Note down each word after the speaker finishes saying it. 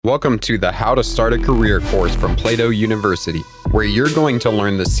Welcome to the How to Start a Career course from Plato University, where you're going to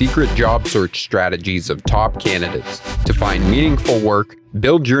learn the secret job search strategies of top candidates to find meaningful work,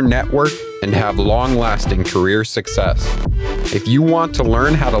 build your network, and have long-lasting career success. If you want to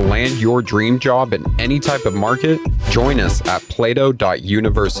learn how to land your dream job in any type of market, join us at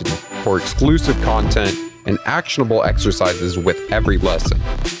plato.university for exclusive content and actionable exercises with every lesson.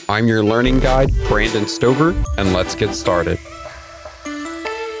 I'm your learning guide, Brandon Stover, and let's get started.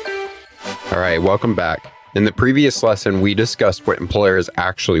 All right, welcome back. In the previous lesson, we discussed what employers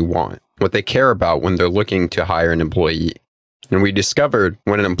actually want, what they care about when they're looking to hire an employee. And we discovered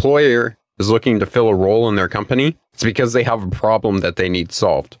when an employer is looking to fill a role in their company, it's because they have a problem that they need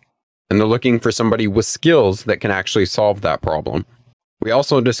solved. And they're looking for somebody with skills that can actually solve that problem. We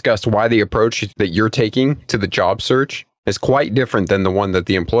also discussed why the approach that you're taking to the job search is quite different than the one that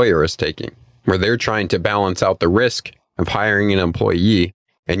the employer is taking, where they're trying to balance out the risk of hiring an employee,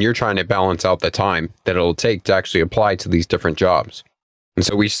 and you're trying to balance out the time that it'll take to actually apply to these different jobs. And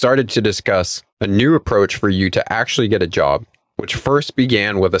so we started to discuss a new approach for you to actually get a job, which first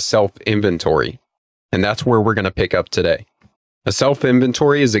began with a self-inventory. And that's where we're going to pick up today. A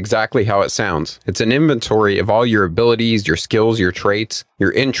self-inventory is exactly how it sounds. It's an inventory of all your abilities, your skills, your traits,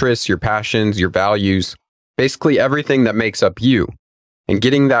 your interests, your passions, your values, basically everything that makes up you. And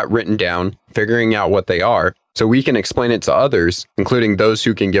getting that written down, figuring out what they are, so we can explain it to others, including those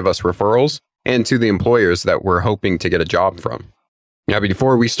who can give us referrals, and to the employers that we're hoping to get a job from. Now,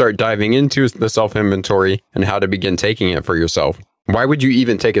 before we start diving into the self-inventory and how to begin taking it for yourself, why would you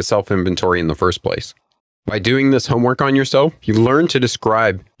even take a self-inventory in the first place? By doing this homework on yourself, you learn to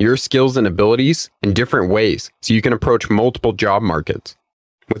describe your skills and abilities in different ways so you can approach multiple job markets.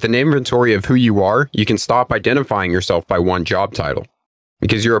 With an inventory of who you are, you can stop identifying yourself by one job title,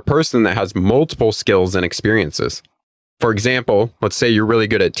 because you're a person that has multiple skills and experiences. For example, let's say you're really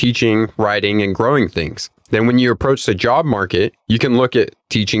good at teaching, writing, and growing things. Then when you approach the job market, you can look at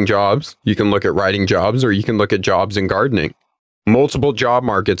teaching jobs, you can look at writing jobs, or you can look at jobs in gardening. Multiple job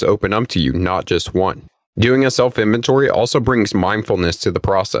markets open up to you, not just one. Doing a self-inventory also brings mindfulness to the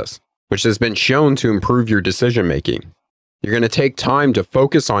process, which has been shown to improve your decision making. You're going to take time to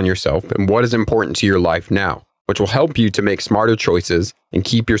focus on yourself and what is important to your life now, which will help you to make smarter choices and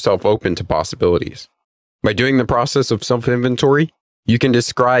keep yourself open to possibilities. By doing the process of self-inventory, you can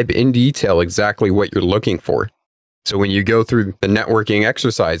describe in detail exactly what you're looking for. So when you go through the networking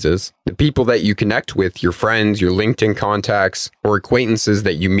exercises, the people that you connect with, your friends, your LinkedIn contacts, or acquaintances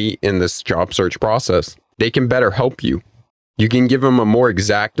that you meet in this job search process, they can better help you. You can give them a more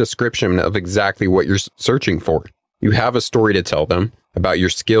exact description of exactly what you're searching for. You have a story to tell them about your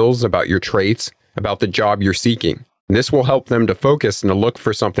skills, about your traits, about the job you're seeking. This will help them to focus and to look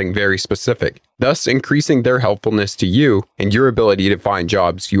for something very specific, thus increasing their helpfulness to you and your ability to find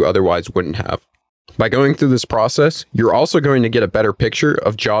jobs you otherwise wouldn't have. By going through this process, you're also going to get a better picture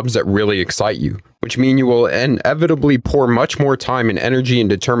of jobs that really excite you, which mean you will inevitably pour much more time and energy and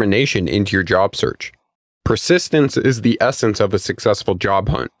determination into your job search. Persistence is the essence of a successful job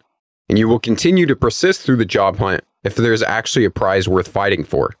hunt, and you will continue to persist through the job hunt if there's actually a prize worth fighting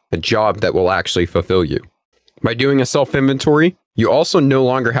for, a job that will actually fulfill you. By doing a self-inventory, you also no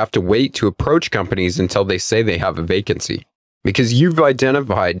longer have to wait to approach companies until they say they have a vacancy, because you've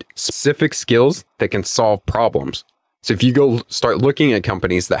identified specific skills that can solve problems. So if you go start looking at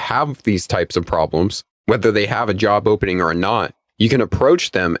companies that have these types of problems, whether they have a job opening or not, you can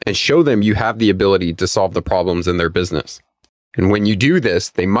approach them and show them you have the ability to solve the problems in their business. And when you do this,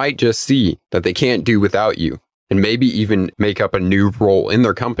 they might just see that they can't do without you, and maybe even make up a new role in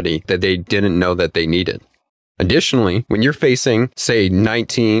their company that they didn't know that they needed. Additionally, when you're facing, say,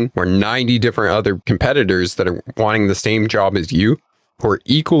 19 or 90 different other competitors that are wanting the same job as you, who are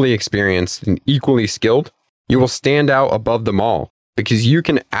equally experienced and equally skilled, you will stand out above them all because you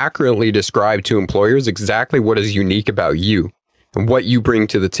can accurately describe to employers exactly what is unique about you and what you bring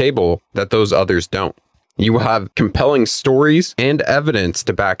to the table that those others don't. You will have compelling stories and evidence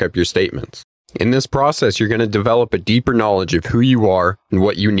to back up your statements. In this process, you're going to develop a deeper knowledge of who you are and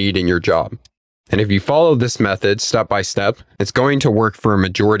what you need in your job. And if you follow this method step by step, it's going to work for a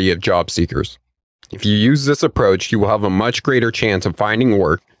majority of job seekers. If you use this approach, you will have a much greater chance of finding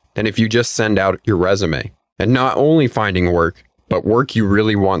work than if you just send out your resume. And not only finding work, but work you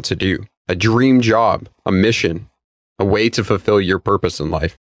really want to do. A dream job, a mission, a way to fulfill your purpose in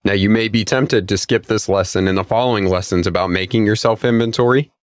life. Now, you may be tempted to skip this lesson and the following lessons about making your self-inventory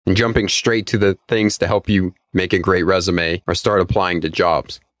and jumping straight to the things to help you make a great resume or start applying to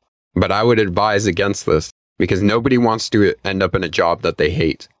jobs. But I would advise against this because nobody wants to end up in a job that they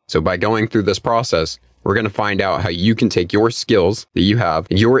hate. So by going through this process, we're going to find out how you can take your skills that you have,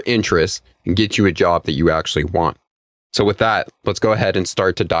 your interests, and get you a job that you actually want. So with that, let's go ahead and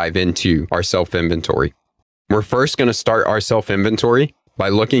start to dive into our self-inventory. We're first going to start our self-inventory by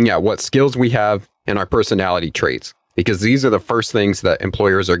looking at what skills we have and our personality traits, because these are the first things that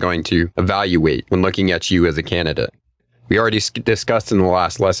employers are going to evaluate when looking at you as a candidate. We already discussed in the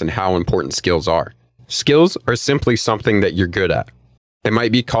last lesson how important skills are. Skills are simply something that you're good at. They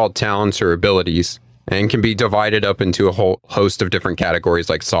might be called talents or abilities and can be divided up into a whole host of different categories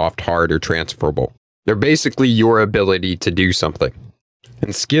like soft, hard, or transferable. They're basically your ability to do something.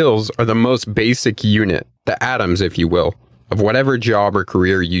 And skills are the most basic unit, the atoms, if you will, of whatever job or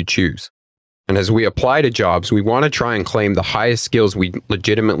career you choose. And as we apply to jobs, we want to try and claim the highest skills we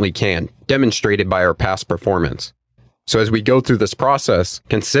legitimately can, demonstrated by our past performance. So as we go through this process,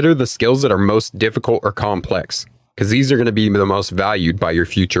 consider the skills that are most difficult or complex, because these are going to be the most valued by your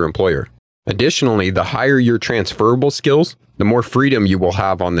future employer. Additionally, the higher your transferable skills, the more freedom you will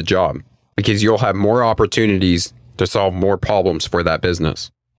have on the job, because you'll have more opportunities to solve more problems for that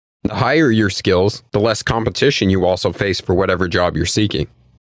business. The higher your skills, the less competition you also face for whatever job you're seeking.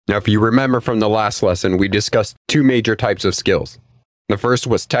 Now, if you remember from the last lesson, we discussed two major types of skills. The first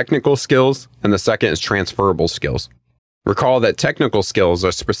was technical skills, and the second is transferable skills. Recall that technical skills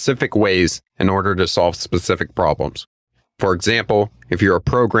are specific ways in order to solve specific problems. For example, if you're a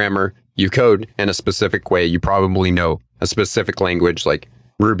programmer, you code in a specific way, you probably know a specific language like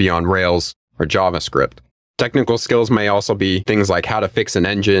Ruby on Rails or JavaScript. Technical skills may also be things like how to fix an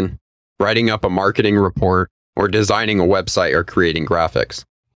engine, writing up a marketing report, or designing a website or creating graphics.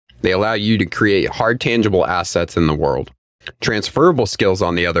 They allow you to create hard, tangible assets in the world. Transferable skills,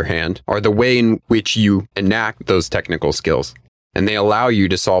 on the other hand, are the way in which you enact those technical skills, and they allow you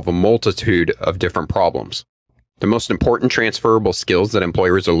to solve a multitude of different problems. The most important transferable skills that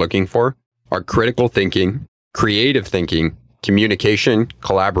employers are looking for are critical thinking, creative thinking, communication,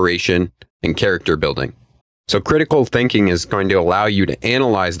 collaboration, and character building. So critical thinking is going to allow you to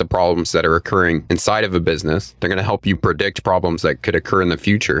analyze the problems that are occurring inside of a business. They're going to help you predict problems that could occur in the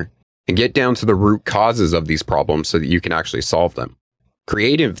future and get down to the root causes of these problems so that you can actually solve them.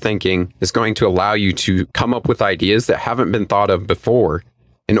 Creative thinking is going to allow you to come up with ideas that haven't been thought of before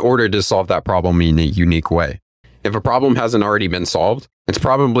in order to solve that problem in a unique way. If a problem hasn't already been solved, it's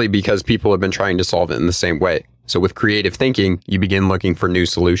probably because people have been trying to solve it in the same way. So with creative thinking, you begin looking for new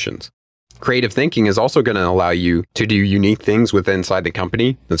solutions. Creative thinking is also going to allow you to do unique things inside the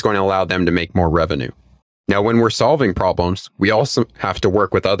company that's going to allow them to make more revenue. Now, when we're solving problems, we also have to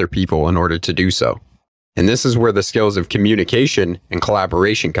work with other people in order to do so. And this is where the skills of communication and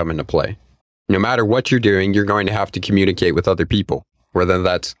collaboration come into play. No matter what you're doing, you're going to have to communicate with other people, whether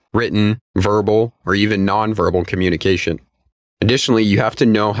that's written, verbal, or even nonverbal communication. Additionally, you have to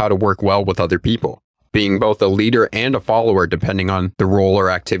know how to work well with other people, being both a leader and a follower depending on the role or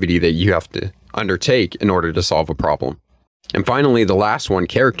activity that you have to undertake in order to solve a problem. And finally, the last one,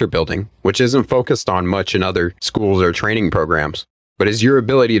 character building, which isn't focused on much in other schools or training programs, but is your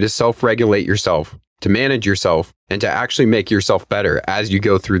ability to self-regulate yourself, to manage yourself, and to actually make yourself better as you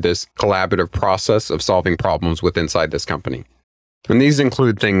go through this collaborative process of solving problems inside this company. And these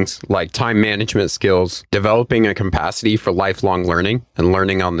include things like time management skills, developing a capacity for lifelong learning and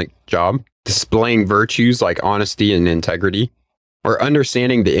learning on the job, displaying virtues like honesty and integrity, or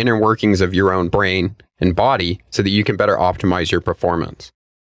understanding the inner workings of your own brain and body so that you can better optimize your performance.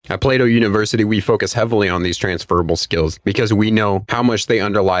 At Plato University, we focus heavily on these transferable skills because we know how much they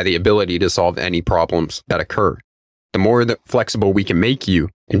underlie the ability to solve any problems that occur. The more flexible we can make you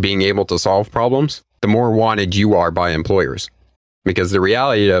in being able to solve problems, the more wanted you are by employers. Because the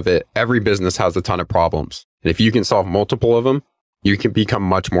reality of it, every business has a ton of problems. And if you can solve multiple of them, you can become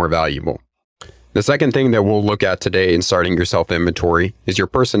much more valuable. The second thing that we'll look at today in starting your self-inventory is your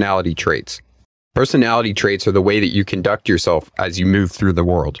personality traits. Personality traits are the way that you conduct yourself as you move through the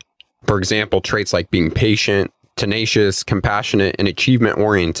world. For example, traits like being patient, tenacious, compassionate, and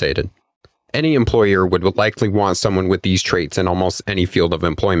achievement-oriented. Any employer would likely want someone with these traits in almost any field of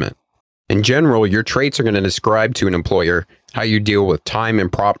employment. In general, your traits are going to describe to an employer how you deal with time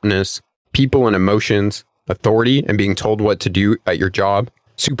and promptness, people and emotions, authority and being told what to do at your job,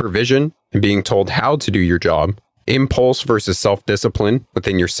 supervision and being told how to do your job, impulse versus self-discipline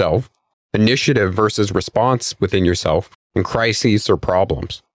within yourself, initiative versus response within yourself, and crises or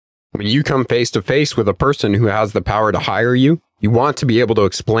problems. When you come face to face with a person who has the power to hire you, you want to be able to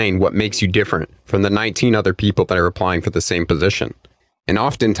explain what makes you different from the 19 other people that are applying for the same position. And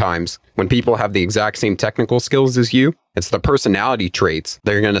oftentimes, when people have the exact same technical skills as you, it's the personality traits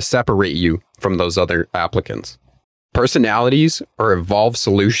that are going to separate you from those other applicants. Personalities are evolved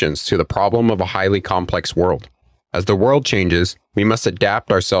solutions to the problem of a highly complex world. As the world changes, we must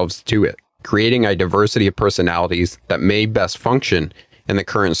adapt ourselves to it, creating a diversity of personalities that may best function in the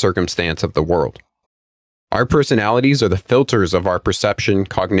current circumstance of the world. Our personalities are the filters of our perception,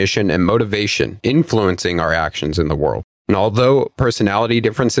 cognition, and motivation, influencing our actions in the world. And although personality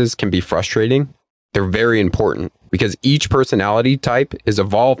differences can be frustrating, they're very important because each personality type is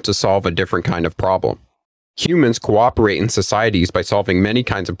evolved to solve a different kind of problem. Humans cooperate in societies by solving many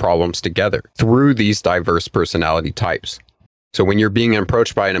kinds of problems together through these diverse personality types. So when you're being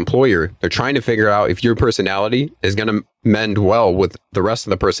approached by an employer, they're trying to figure out if your personality is going to mend well with the rest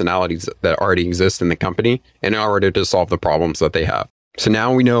of the personalities that already exist in the company in order to solve the problems that they have. So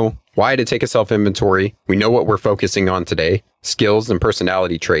now we know why to take a self-inventory. We know what we're focusing on today, skills and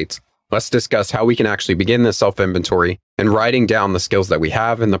personality traits. Let's discuss how we can actually begin this self-inventory and writing down the skills that we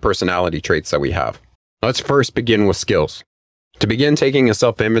have and the personality traits that we have. Let's first begin with skills. To begin taking a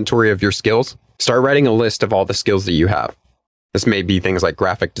self-inventory of your skills, start writing a list of all the skills that you have. This may be things like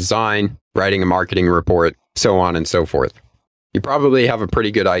graphic design, writing a marketing report, so on and so forth. You probably have a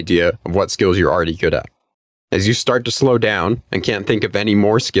pretty good idea of what skills you're already good at. As you start to slow down and can't think of any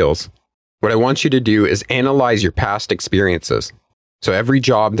more skills, what I want you to do is analyze your past experiences. So every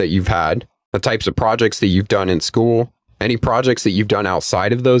job that you've had, the types of projects that you've done in school, any projects that you've done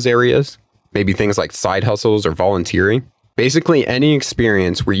outside of those areas, maybe things like side hustles or volunteering. Basically, any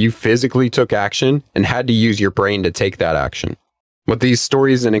experience where you physically took action and had to use your brain to take that action. What these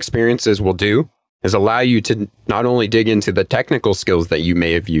stories and experiences will do is allow you to not only dig into the technical skills that you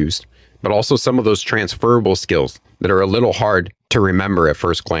may have used, but also some of those transferable skills that are a little hard to remember at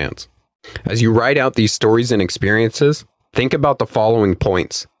first glance. As you write out these stories and experiences, think about the following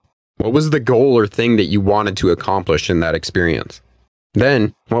points. What was the goal or thing that you wanted to accomplish in that experience?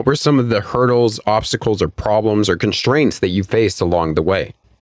 Then, what were some of the hurdles, obstacles, or problems or constraints that you faced along the way?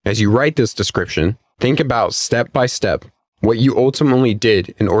 As you write this description, think about step by step what you ultimately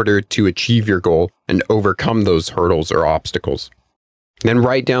did in order to achieve your goal and overcome those hurdles or obstacles. Then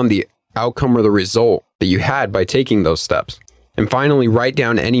write down the outcome or the result that you had by taking those steps. And finally, write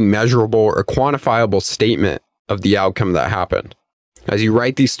down any measurable or quantifiable statement of the outcome that happened. As you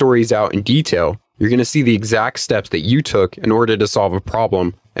write these stories out in detail, you're going to see the exact steps that you took in order to solve a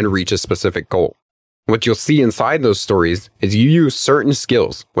problem and reach a specific goal. What you'll see inside those stories is you use certain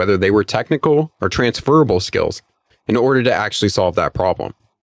skills, whether they were technical or transferable skills, in order to actually solve that problem.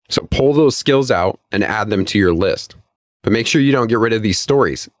 So pull those skills out and add them to your list. But make sure you don't get rid of these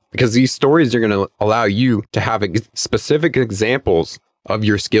stories, because these stories are going to allow you to have specific examples of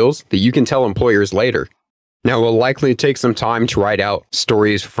your skills that you can tell employers later. Now, it will likely take some time to write out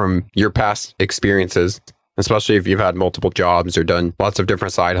stories from your past experiences, especially if you've had multiple jobs or done lots of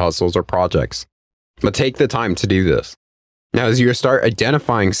different side hustles or projects. But take the time to do this. Now, as you start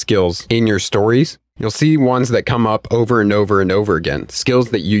identifying skills in your stories, you'll see ones that come up over and over and over again,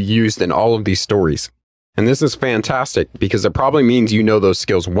 skills that you used in all of these stories. And this is fantastic because it probably means you know those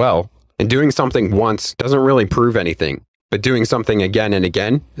skills well, and doing something once doesn't really prove anything, but doing something again and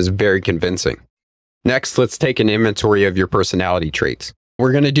again is very convincing. Next, let's take an inventory of your personality traits.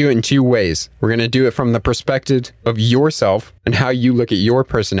 We're going to do it in two ways. We're going to do it from the perspective of yourself and how you look at your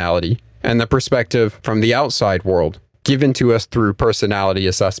personality, and the perspective from the outside world, given to us through personality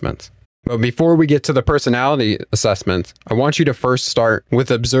assessments. But before we get to the personality assessments, I want you to first start with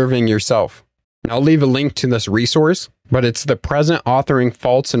observing yourself. And I'll leave a link to this resource, but it's the Present Authoring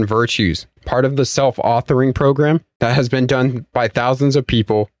Faults and Virtues, part of the self-authoring program that has been done by thousands of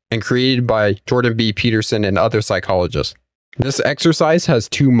people and created by Jordan B. Peterson and other psychologists. This exercise has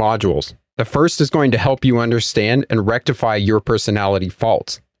two modules. The first is going to help you understand and rectify your personality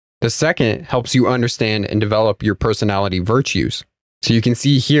faults. The second helps you understand and develop your personality virtues. So you can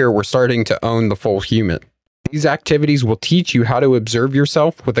see here, we're starting to own the full human. These activities will teach you how to observe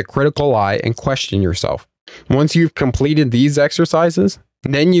yourself with a critical eye and question yourself. Once you've completed these exercises,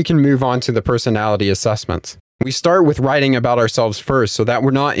 then you can move on to the personality assessments. We start with writing about ourselves first so that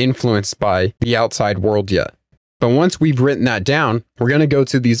we're not influenced by the outside world yet. But once we've written that down, we're going to go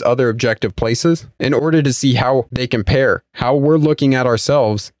to these other objective places in order to see how they compare, how we're looking at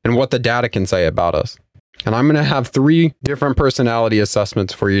ourselves, and what the data can say about us. And I'm going to have 3 different personality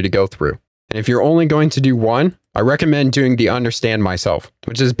assessments for you to go through. And if you're only going to do one, I recommend doing the Understand Myself,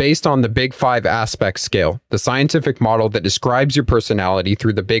 which is based on the Big 5 Aspect Scale, the scientific model that describes your personality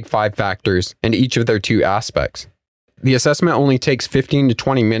through the Big 5 factors and each of their 2 aspects. The assessment only takes 15 to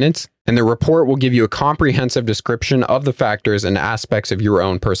 20 minutes, and the report will give you a comprehensive description of the factors and aspects of your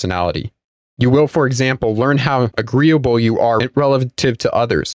own personality. You will, for example, learn how agreeable you are relative to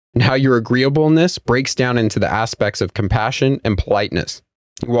others, and how your agreeableness breaks down into the aspects of compassion and politeness.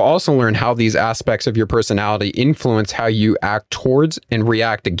 You will also learn how these aspects of your personality influence how you act towards and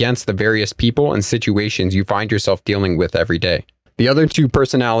react against the various people and situations you find yourself dealing with every day. The other two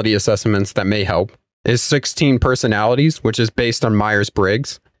personality assessments that may help is 16 Personalities, which is based on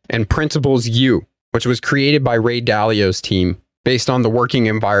Myers-Briggs, and Principles U, which was created by Ray Dalio's team based on the working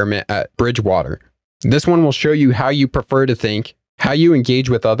environment at Bridgewater. This one will show you how you prefer to think, how you engage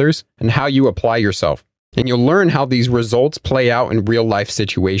with others, and how you apply yourself. And you'll learn how these results play out in real-life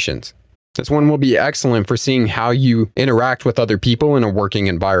situations. This one will be excellent for seeing how you interact with other people in a working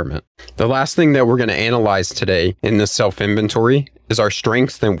environment. The last thing that we're going to analyze today in this self-inventory is our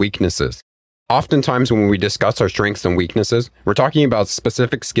strengths and weaknesses. Oftentimes when we discuss our strengths and weaknesses, we're talking about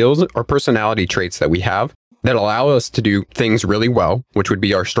specific skills or personality traits that we have that allow us to do things really well, which would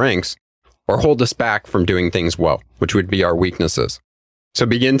be our strengths, or hold us back from doing things well, which would be our weaknesses. So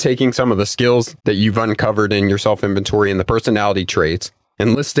begin taking some of the skills that you've uncovered in your self-inventory and the personality traits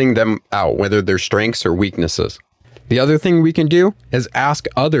and listing them out, whether they're strengths or weaknesses. The other thing we can do is ask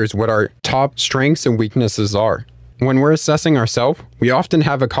others what our top strengths and weaknesses are. When we're assessing ourselves, we often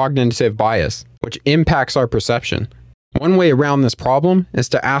have a cognitive bias, which impacts our perception. One way around this problem is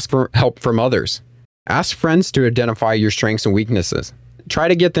to ask for help from others. Ask friends to identify your strengths and weaknesses. Try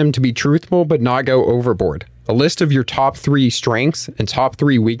to get them to be truthful but not go overboard. A list of your top 3 strengths and top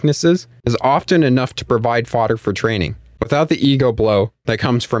 3 weaknesses is often enough to provide fodder for training, without the ego blow that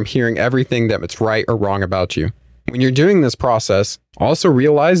comes from hearing everything that's right or wrong about you. When you're doing this process, also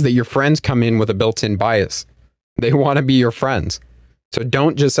realize that your friends come in with a built-in bias. They want to be your friends. So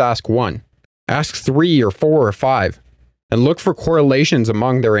don't just ask 1. Ask 3 or 4 or 5, and look for correlations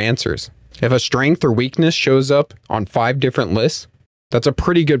among their answers. If a strength or weakness shows up on 5 different lists, that's a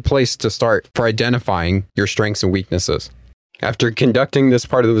pretty good place to start for identifying your strengths and weaknesses. After conducting this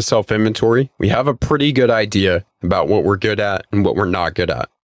part of the self-inventory, we have a pretty good idea about what we're good at and what we're not good at,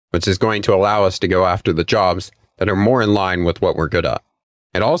 which is going to allow us to go after the jobs that are more in line with what we're good at.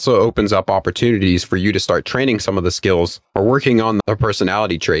 It also opens up opportunities for you to start training some of the skills or working on the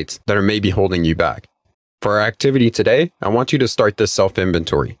personality traits that are maybe holding you back. For our activity today, I want you to start this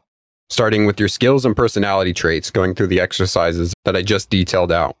self-inventory, starting with your skills and personality traits, going through the exercises that I just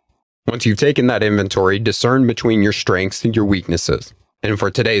detailed out. Once you've taken that inventory, discern between your strengths and your weaknesses. And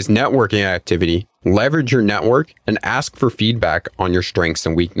for today's networking activity, leverage your network and ask for feedback on your strengths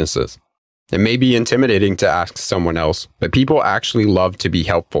and weaknesses. It may be intimidating to ask someone else, but people actually love to be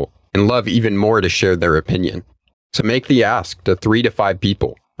helpful and love even more to share their opinion. So make the ask to 3 to 5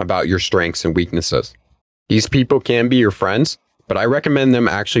 people about your strengths and weaknesses. These people can be your friends, but I recommend them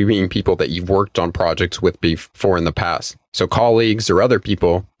actually being people that you've worked on projects with before in the past. So colleagues or other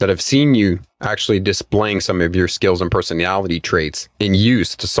people that have seen you actually displaying some of your skills and personality traits in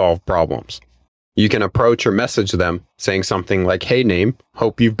use to solve problems. You can approach or message them saying something like, "Hey name,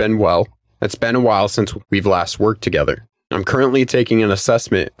 hope you've been well. It's been a while since we've last worked together. I'm currently taking an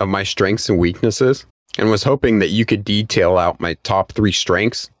assessment of my strengths and weaknesses and was hoping that you could detail out my top 3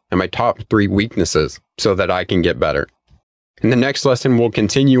 strengths and my top 3 weaknesses so that I can get better." In the next lesson, we'll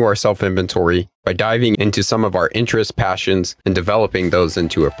continue our self-inventory by diving into some of our interests, passions, and developing those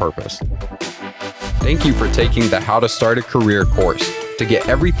into a purpose. Thank you for taking the How to Start a Career course. To get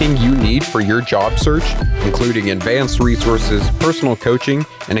everything you need for your job search, including advanced resources, personal coaching,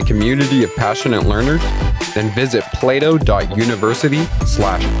 and a community of passionate learners, then visit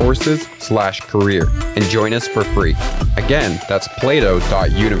plato.university/courses/career and join us for free. Again, that's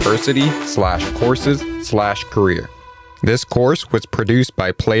plato.university/courses/career. This course was produced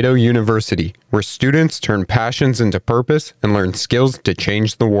by Plato University, where students turn passions into purpose and learn skills to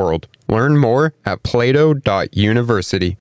change the world. Learn more at plato.university.